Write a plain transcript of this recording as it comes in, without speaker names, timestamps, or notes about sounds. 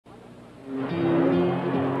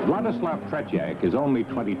Vladislav Tretiak is only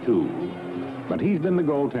 22, but he's been the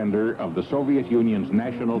goaltender of the Soviet Union's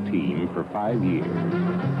national team for 5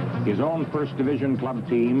 years. His own First Division club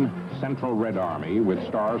team, Central Red Army, with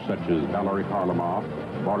stars such as Valery Harlamov,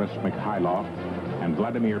 Boris Mikhailov, and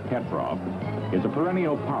Vladimir Petrov, is a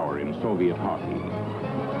perennial power in Soviet hockey.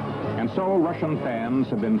 And so Russian fans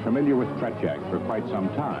have been familiar with Tretiak for quite some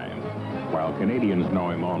time, while Canadians know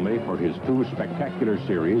him only for his 2 spectacular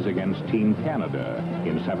series against Team Canada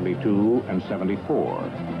in '72 and '74.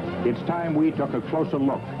 It's time we took a closer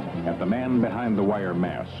look at the man behind the wire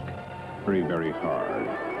mask. Very, very hard.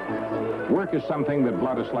 Work is something that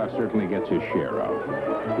Vladislav certainly gets his share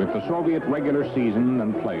of. With the Soviet regular season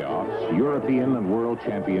and playoffs, European and World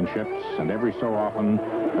Championships, and every so often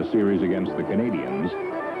a series against the Canadians,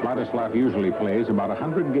 Vladislav usually plays about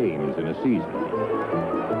 100 games in a season.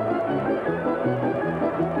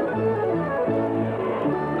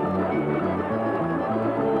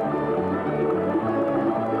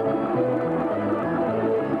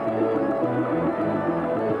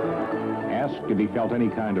 If he felt any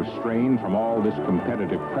kind of strain from all this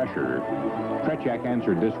competitive pressure, Tretiak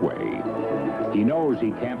answered this way. He knows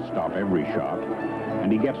he can't stop every shot,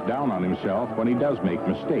 and he gets down on himself when he does make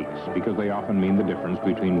mistakes, because they often mean the difference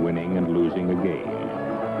between winning and losing a game.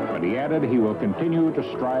 But he added he will continue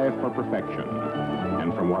to strive for perfection.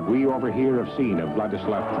 And from what we over here have seen of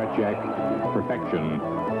Vladislav Tretiak, perfection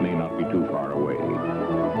may not be too far away.